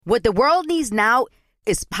What the world needs now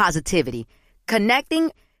is positivity.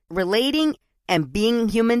 Connecting, relating, and being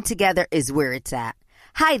human together is where it's at.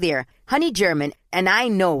 Hi there, Honey German, and I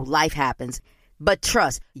know life happens, but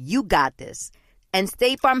trust, you got this. And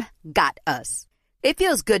State Farm got us. It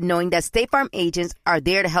feels good knowing that State Farm agents are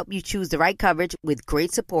there to help you choose the right coverage with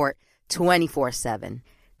great support 24/7.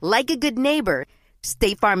 Like a good neighbor,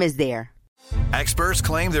 State Farm is there. Experts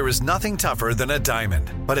claim there is nothing tougher than a diamond.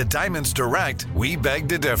 But at Diamonds Direct, we beg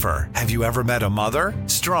to differ. Have you ever met a mother?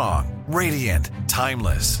 Strong, radiant,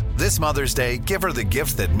 timeless. This Mother's Day, give her the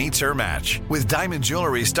gift that meets her match. With diamond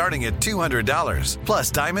jewelry starting at $200. Plus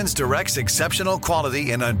Diamonds Direct's exceptional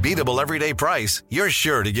quality and unbeatable everyday price, you're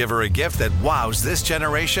sure to give her a gift that wows this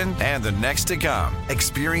generation and the next to come.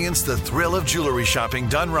 Experience the thrill of jewelry shopping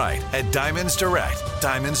done right at Diamonds Direct.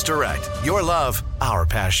 Diamonds Direct. Your love, our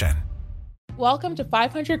passion. Welcome to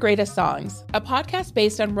 500 Greatest Songs, a podcast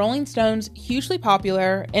based on Rolling Stone's hugely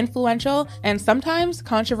popular, influential, and sometimes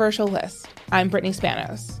controversial list. I'm Brittany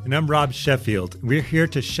Spanos. And I'm Rob Sheffield. We're here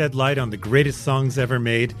to shed light on the greatest songs ever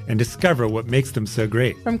made and discover what makes them so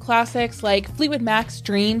great. From classics like Fleetwood Mac's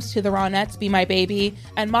Dreams to the Ronettes' Be My Baby,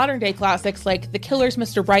 and modern-day classics like The Killer's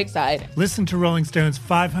Mr. Brightside. Listen to Rolling Stone's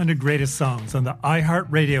 500 Greatest Songs on the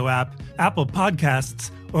iHeartRadio app, Apple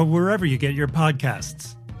Podcasts, or wherever you get your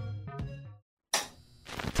podcasts.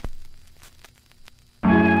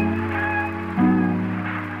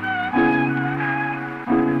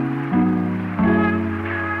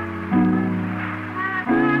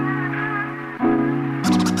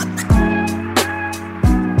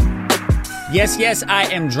 Yes, I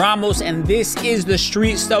am Dramos, and this is the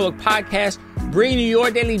Street Stoic Podcast, bringing you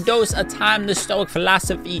your daily dose of timeless Stoic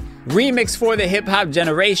philosophy, remix for the hip-hop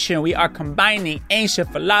generation. We are combining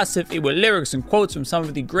ancient philosophy with lyrics and quotes from some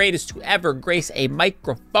of the greatest to ever grace a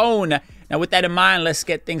microphone. Now, with that in mind, let's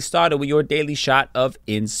get things started with your daily shot of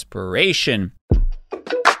inspiration.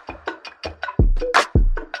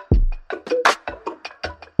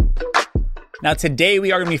 Now, today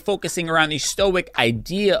we are going to be focusing around the Stoic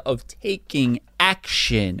idea of taking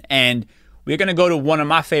action. And we're going to go to one of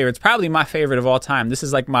my favorites, probably my favorite of all time. This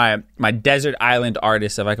is like my desert island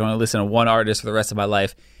artist. If I can only listen to one artist for the rest of my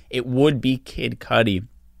life, it would be Kid Cudi.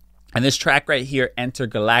 And this track right here,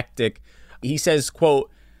 Intergalactic, he says,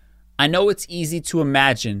 quote, "I know it's easy to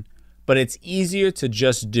imagine, but it's easier to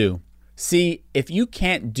just do. See, if you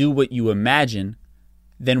can't do what you imagine,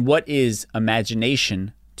 then what is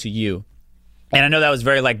imagination to you?" And I know that was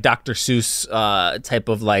very like Dr. Seuss type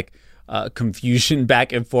of like confusion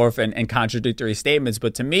back and forth and contradictory statements.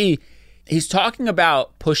 But to me, he's talking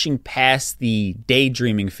about pushing past the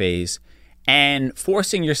daydreaming phase and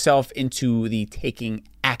forcing yourself into the taking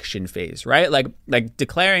action phase, right? Like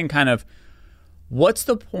declaring kind of, what's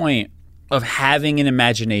the point of having an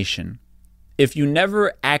imagination if you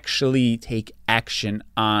never actually take action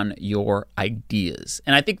on your ideas?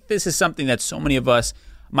 And I think this is something that so many of us,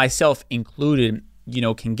 myself included,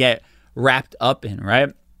 can get wrapped up in, right?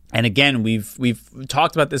 And again, we've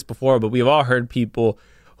talked about this before, but we've all heard people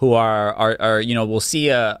who are will see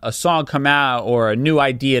a song come out or a new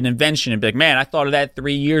idea, an invention, and be like, man, I thought of that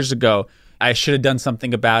 3 years ago. I should have done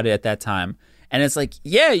something about it at that time. And it's like,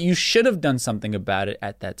 yeah, you should have done something about it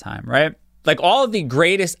at that time, right? Like all of the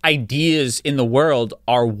greatest ideas in the world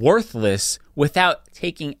are worthless without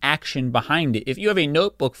taking action behind it. If you have a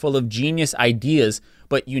notebook full of genius ideas,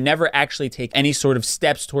 but you never actually take any sort of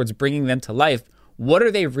steps towards bringing them to life, what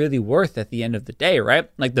are they really worth at the end of the day, right?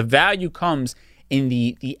 Like the value comes in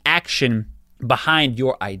the action behind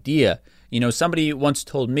your idea. Somebody once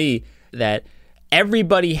told me that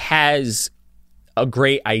everybody has a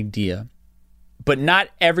great idea, but not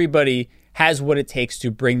everybody has what it takes to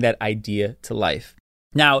bring that idea to life.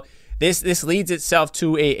 Now, this leads itself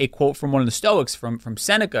to a quote from one of the Stoics, from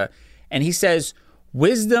Seneca, and he says,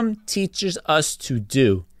 "Wisdom teaches us to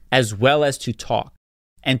do as well as to talk,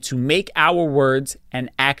 and to make our words and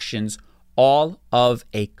actions all of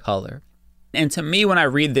a color." And to me, when I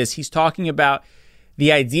read this, he's talking about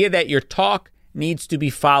the idea that your talk needs to be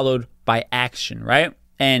followed by action, right?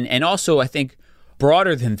 And also, I think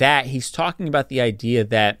broader than that, he's talking about the idea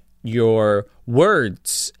that your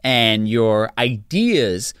words and your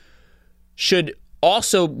ideas should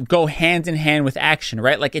also go hand in hand with action,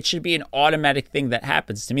 right? Like it should be an automatic thing that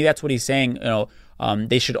happens. To me, that's what he's saying.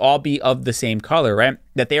 They should all be of the same color, right?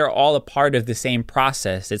 That they are all a part of the same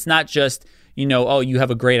process. It's not just, you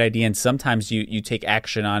have a great idea and sometimes you take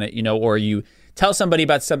action on it, or you tell somebody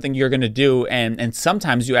about something you're going to do and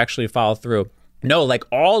sometimes you actually follow through. No, like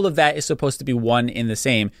all of that is supposed to be one in the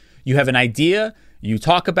same. You have an idea, you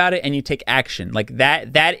talk about it, and you take action. Like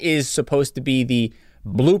that is supposed to be the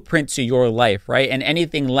blueprint to your life, right? And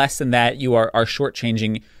anything less than that, you are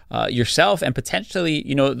shortchanging yourself and potentially,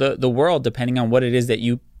 the world, depending on what it is that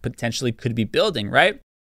you potentially could be building, right?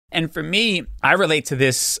 And for me, I relate to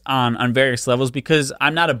this on various levels because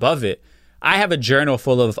I'm not above it. I have a journal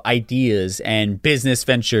full of ideas and business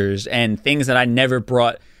ventures and things that I never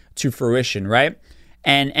brought to fruition, right?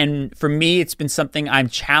 And for me, it's been something I'm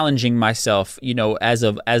challenging myself, as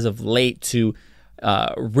of late to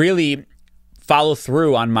really follow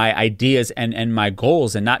through on my ideas and my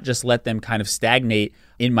goals and not just let them kind of stagnate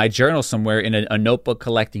in my journal somewhere in a notebook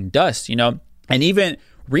collecting dust, And even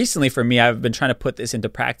recently for me, I've been trying to put this into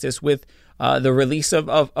practice with the release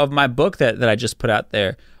of my book that I just put out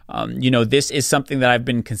there. This is something that I've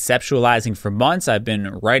been conceptualizing for months. I've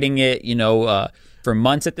been writing it, for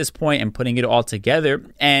months at this point and putting it all together.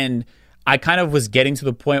 And I kind of was getting to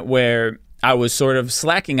the point where I was sort of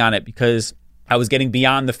slacking on it because I was getting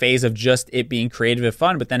beyond the phase of just it being creative and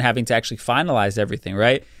fun, but then having to actually finalize everything,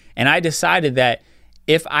 right? And I decided that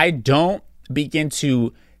if I don't begin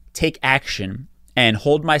to take action and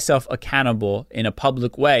hold myself accountable in a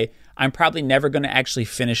public way, I'm probably never going to actually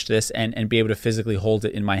finish this and be able to physically hold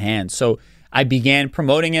it in my hands. So I began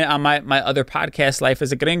promoting it on my other podcast, Life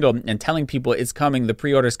as a Gringo, and telling people it's coming, the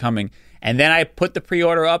pre-order's coming. And then I put the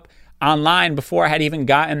pre-order up online before I had even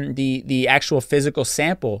gotten the actual physical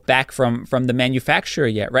sample back from the manufacturer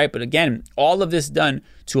yet, right? But again, all of this done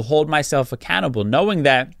to hold myself accountable, knowing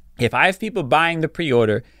that if I have people buying the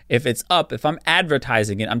pre-order, if it's up, if I'm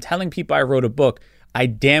advertising it, I'm telling people I wrote a book, I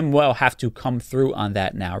damn well have to come through on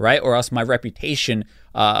that now, right? Or else my reputation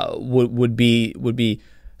would be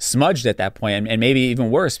smudged at that point, and maybe even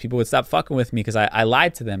worse, people would stop fucking with me because I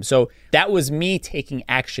lied to them. So that was me taking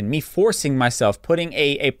action, me forcing myself, putting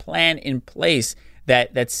a plan in place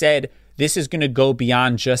that said this is going to go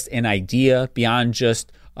beyond just an idea, beyond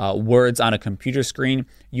just words on a computer screen.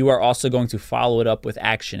 You are also going to follow it up with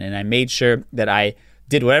action. And I made sure that I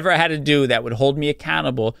did whatever I had to do that would hold me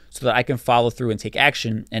accountable so that I can follow through and take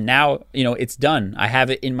action. And now, it's done. I have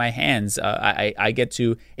it in my hands. I get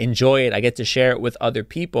to enjoy it. I get to share it with other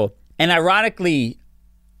people. And ironically,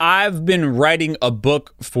 I've been writing a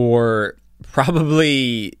book for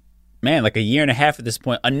probably, like a year and a half at this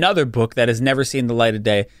point. Another book that has never seen the light of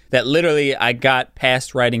day, that literally I got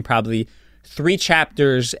past writing probably 3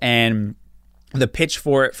 chapters and the pitch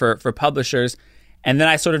for it for publishers. And then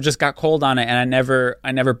I sort of just got cold on it, and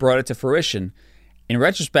I never brought it to fruition. In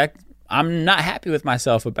retrospect, I'm not happy with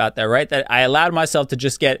myself about that, right? That I allowed myself to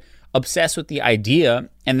just get obsessed with the idea,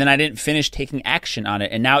 and then I didn't finish taking action on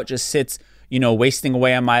it, and now it just sits, wasting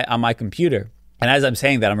away on my computer. And as I'm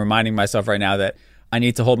saying that, I'm reminding myself right now that I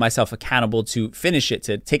need to hold myself accountable to finish it,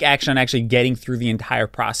 to take action on actually getting through the entire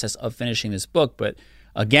process of finishing this book. But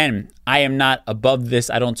again, I am not above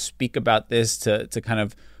this. I don't speak about this to kind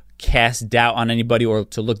of cast doubt on anybody or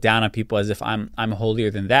to look down on people as if I'm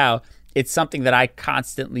holier than thou. It's something that I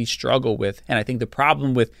constantly struggle with. And I think the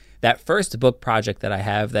problem with that first book project that I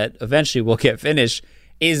have that eventually will get finished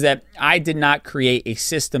is that I did not create a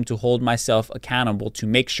system to hold myself accountable, to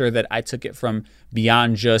make sure that I took it from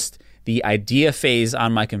beyond just the idea phase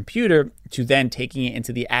on my computer to then taking it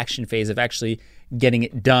into the action phase of actually getting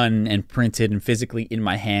it done and printed and physically in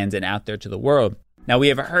my hands and out there to the world. Now, we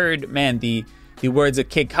have heard, the words of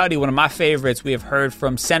Kid Cudi, one of my favorites. We have heard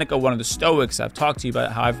from Seneca, one of the Stoics. I've talked to you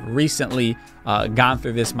about how I've recently gone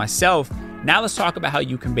through this myself. Now let's talk about how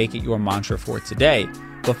you can make it your mantra for today.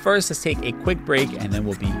 But first, let's take a quick break, and then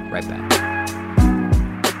we'll be right back.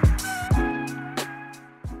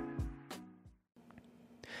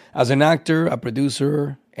 As an actor, a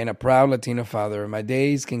producer, and a proud Latino father, my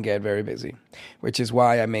days can get very busy, which is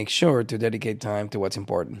why I make sure to dedicate time to what's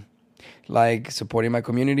important. Like supporting my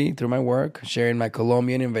community through my work, sharing my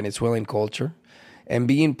Colombian and Venezuelan culture, and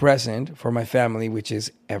being present for my family, which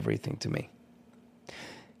is everything to me.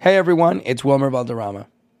 Hey everyone, it's Wilmer Valderrama,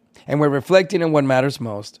 and we're reflecting on what matters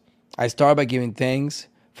most. I start by giving thanks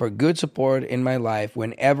for good support in my life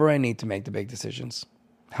whenever I need to make the big decisions.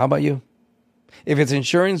 How about you? If it's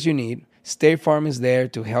insurance you need, State Farm is there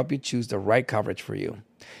to help you choose the right coverage for you.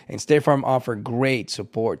 And State Farm offers great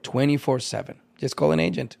support 24/7. Just call an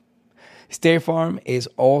agent. State Farm is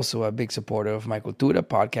also a big supporter of my Cultura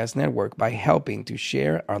podcast network by helping to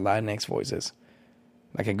share our Latinx voices.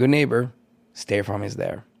 Like a good neighbor, State Farm is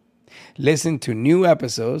there. Listen to new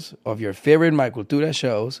episodes of your favorite My Cultura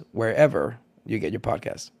shows wherever you get your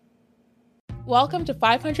podcasts. Welcome to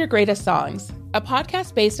 500 Greatest Songs, a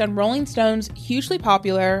podcast based on Rolling Stone's hugely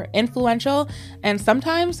popular, influential, and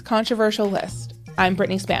sometimes controversial list. I'm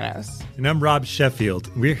Brittany Spanos. And I'm Rob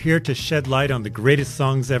Sheffield. We're here to shed light on the greatest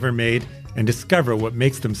songs ever made and discover what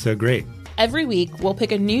makes them so great. Every week, we'll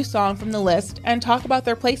pick a new song from the list and talk about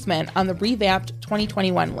their placement on the revamped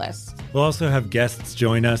 2021 list. We'll also have guests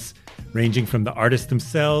join us, ranging from the artists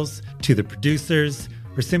themselves to the producers,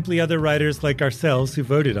 or simply other writers like ourselves who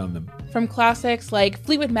voted on them. From classics like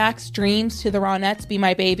Fleetwood Mac's Dreams to the Ronettes' Be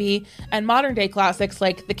My Baby, and modern-day classics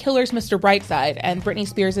like The Killer's Mr. Brightside and Britney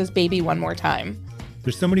Spears' Baby One More Time.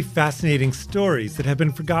 There's so many fascinating stories that have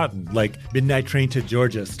been forgotten, like Midnight Train to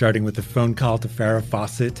Georgia, starting with a phone call to Farrah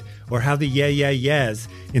Fawcett, or how the Yeah Yeah Yeahs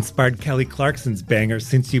inspired Kelly Clarkson's banger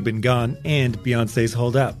Since You've Been Gone and Beyoncé's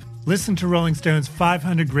Hold Up. Listen to Rolling Stone's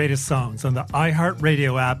 500 Greatest Songs on the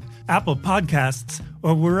iHeartRadio app, Apple Podcasts,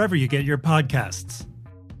 or wherever you get your podcasts.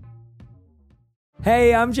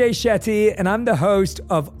 Hey, I'm Jay Shetty, and I'm the host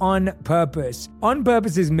of On Purpose. On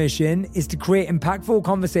Purpose's mission is to create impactful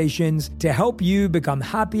conversations to help you become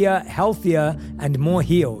happier, healthier, and more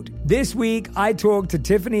healed. This week, I talked to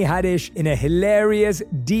Tiffany Haddish in a hilarious,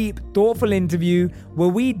 deep, thoughtful interview where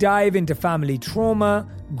we dive into family trauma,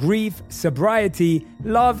 grief, sobriety,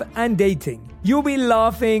 love, and dating. You'll be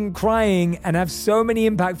laughing, crying, and have so many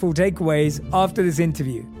impactful takeaways after this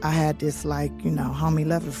interview. I had this, homie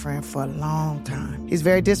lover friend for a long time. He's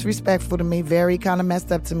very disrespectful to me, very kind of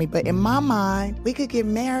messed up to me. But in my mind, we could get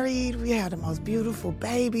married. We had the most beautiful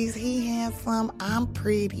babies. He handsome. I'm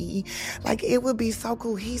pretty. It would be so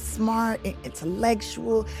cool. He's smart and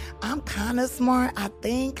intellectual. I'm kind of smart, I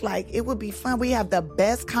think. It would be fun. We have the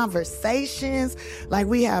best conversations.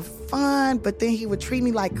 We have fun. But then he would treat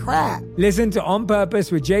me like crap. Listen to On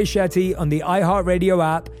Purpose with Jay Shetty on the iHeartRadio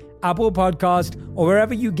app, Apple Podcast, or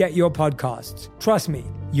wherever you get your podcasts. Trust me,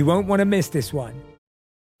 you won't want to miss this one.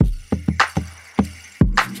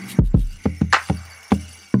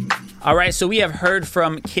 All right, so we have heard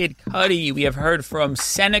from Kid Cudi. We have heard from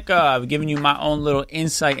Seneca. I've given you my own little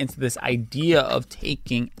insight into this idea of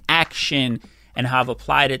taking action and how I've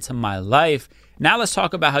applied it to my life. Now let's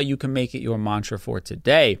talk about how you can make it your mantra for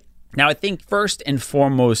today. Now, I think first and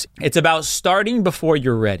foremost, it's about starting before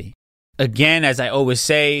you're ready. Again, as I always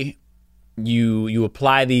say, you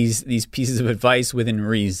apply these pieces of advice within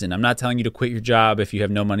reason. I'm not telling you to quit your job if you have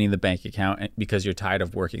no money in the bank account because you're tired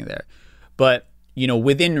of working there. But,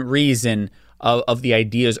 within reason of the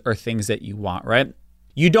ideas or things that you want, right?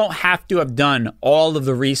 You don't have to have done all of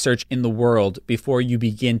the research in the world before you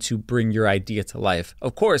begin to bring your idea to life.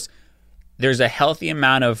 Of course, there's a healthy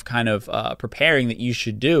amount of preparing that you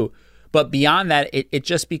should do. But beyond that, it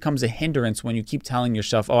just becomes a hindrance when you keep telling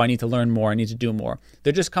yourself, oh, I need to learn more, I need to do more.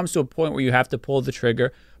 There just comes to a point where you have to pull the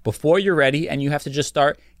trigger before you're ready, and you have to just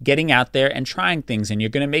start getting out there and trying things. And you're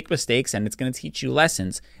going to make mistakes, and it's going to teach you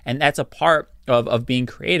lessons. And that's a part of being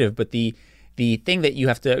creative. But the thing that you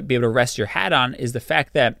have to be able to rest your hat on is the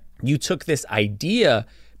fact that you took this idea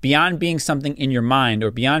beyond being something in your mind or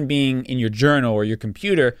beyond being in your journal or your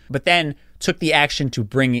computer, but then took the action to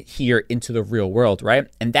bring it here into the real world, right?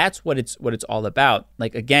 And that's what it's all about.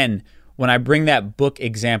 Again, when I bring that book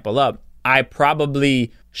example up, I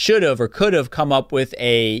probably should have or could have come up with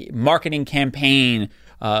a marketing campaign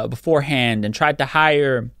beforehand and tried to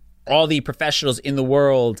hire all the professionals in the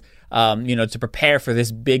world, to prepare for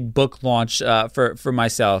this big book launch for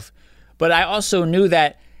myself. But I also knew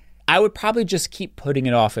that I would probably just keep putting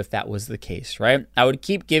it off if that was the case, right? I would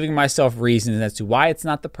keep giving myself reasons as to why it's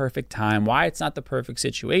not the perfect time, why it's not the perfect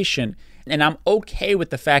situation. And I'm okay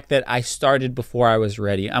with the fact that I started before I was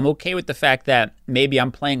ready. I'm okay with the fact that maybe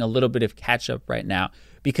I'm playing a little bit of catch up right now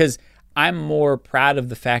because I'm more proud of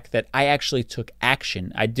the fact that I actually took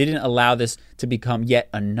action. I didn't allow this to become yet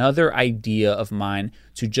another idea of mine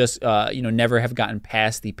to just, never have gotten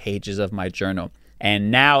past the pages of my journal. And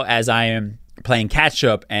now as I am playing catch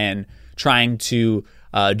up and trying to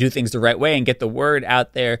do things the right way and get the word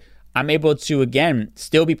out there, I'm able to, again,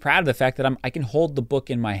 still be proud of the fact that I can hold the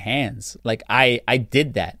book in my hands. I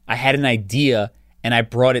did that. I had an idea and I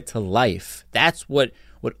brought it to life. That's what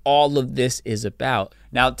all of this is about.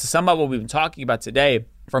 Now, to sum up what we've been talking about today,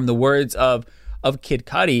 from the words of Kid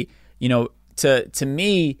Cudi, to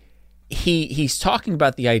me, he's talking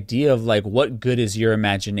about the idea of what good is your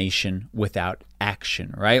imagination without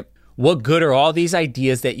action, right? What good are all these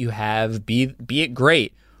ideas that you have, be it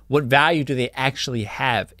great? What value do they actually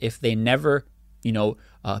have if they never,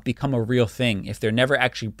 become a real thing, if they're never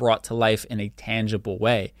actually brought to life in a tangible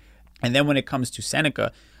way? And then when it comes to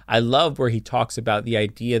Seneca, I love where he talks about the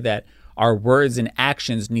idea that our words and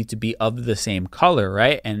actions need to be of the same color,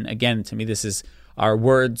 right? And again, to me, this is our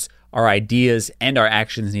words our ideas and our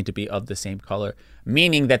actions need to be of the same color,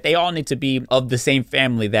 meaning that they all need to be of the same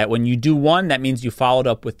family, that when you do one, that means you followed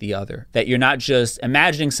up with the other, that you're not just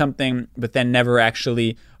imagining something, but then never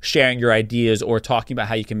actually sharing your ideas or talking about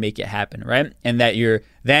how you can make it happen, right? And that you're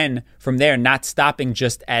then from there not stopping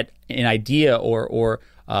just at an idea or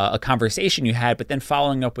a conversation you had, but then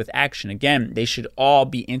following up with action. Again, they should all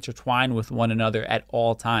be intertwined with one another at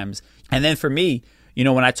all times. And then for me,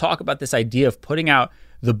 when I talk about this idea of putting out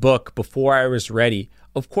the book before I was ready,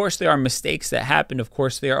 of course there are mistakes that happened. Of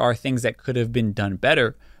course there are things that could have been done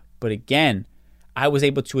better. But again, I was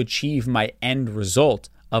able to achieve my end result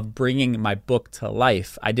of bringing my book to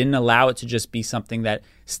life. I didn't allow it to just be something that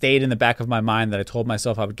stayed in the back of my mind that I told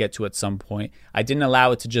myself I would get to at some point. I didn't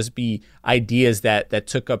allow it to just be ideas that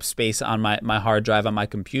took up space on my hard drive on my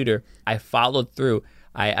computer. I followed through.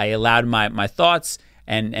 I allowed my thoughts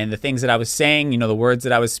and the things that I was saying, the words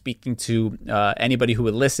that I was speaking to anybody who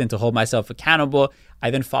would listen, to hold myself accountable. I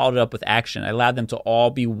then followed it up with action. I allowed them to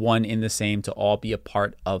all be one in the same, to all be a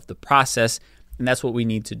part of the process. And that's what we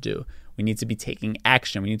need to do. We need to be taking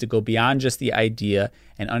action. We need to go beyond just the idea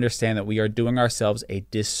and understand that we are doing ourselves a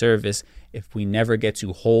disservice if we never get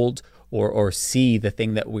to hold or see the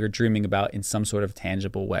thing that we're dreaming about in some sort of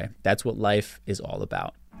tangible way. That's what life is all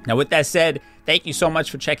about. Now, with that said, thank you so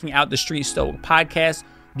much for checking out the Street Stoic podcast.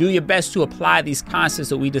 Do your best to apply these concepts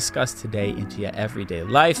that we discussed today into your everyday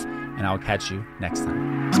life, and I'll catch you next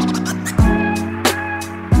time.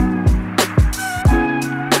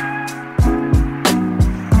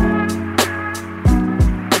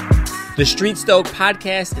 The Street Stoic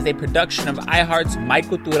podcast is a production of iHeart's My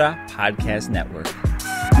Cultura podcast network.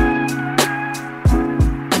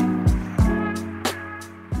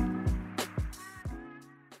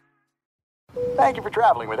 Thank you for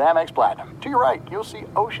traveling with Amex Platinum. To your right, you'll see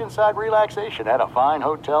oceanside relaxation at a fine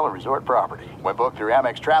hotel and resort property. When booked through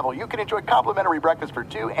Amex Travel, you can enjoy complimentary breakfast for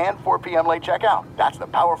 2 and 4 p.m. late checkout. That's the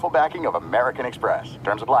powerful backing of American Express.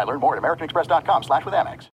 Terms apply. Learn more at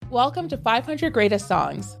americanexpress.com/withAmex. Welcome to 500 Greatest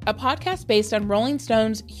Songs, a podcast based on Rolling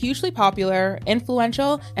Stone's hugely popular,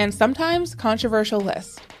 influential, and sometimes controversial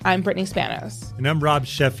list. I'm Brittany Spanos. And I'm Rob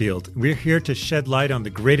Sheffield. We're here to shed light on the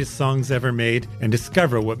greatest songs ever made and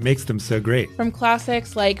discover what makes them so great. From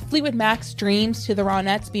classics like Fleetwood Mac's Dreams to the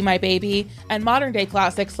Ronettes' Be My Baby, and modern-day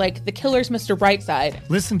classics like The Killer's Mr. Brightside.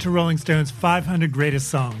 Listen to Rolling Stone's 500 Greatest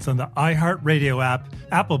Songs on the iHeartRadio app,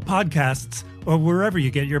 Apple Podcasts, or wherever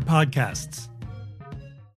you get your podcasts.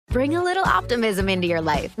 Bring a little optimism into your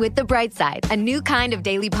life with The Bright Side, a new kind of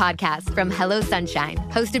daily podcast from Hello Sunshine,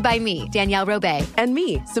 hosted by me, Danielle Robay. And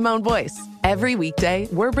me, Simone Boyce. Every weekday,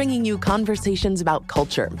 we're bringing you conversations about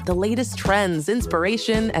culture, the latest trends,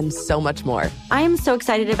 inspiration, and so much more. I am so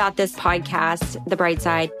excited about this podcast, The Bright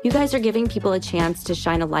Side. You guys are giving people a chance to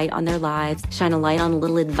shine a light on their lives, shine a light on a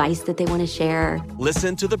little advice that they want to share.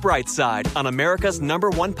 Listen to The Bright Side on America's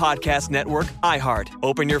 #1 podcast network, iHeart.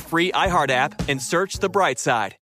 Open your free iHeart app and search The Bright Side.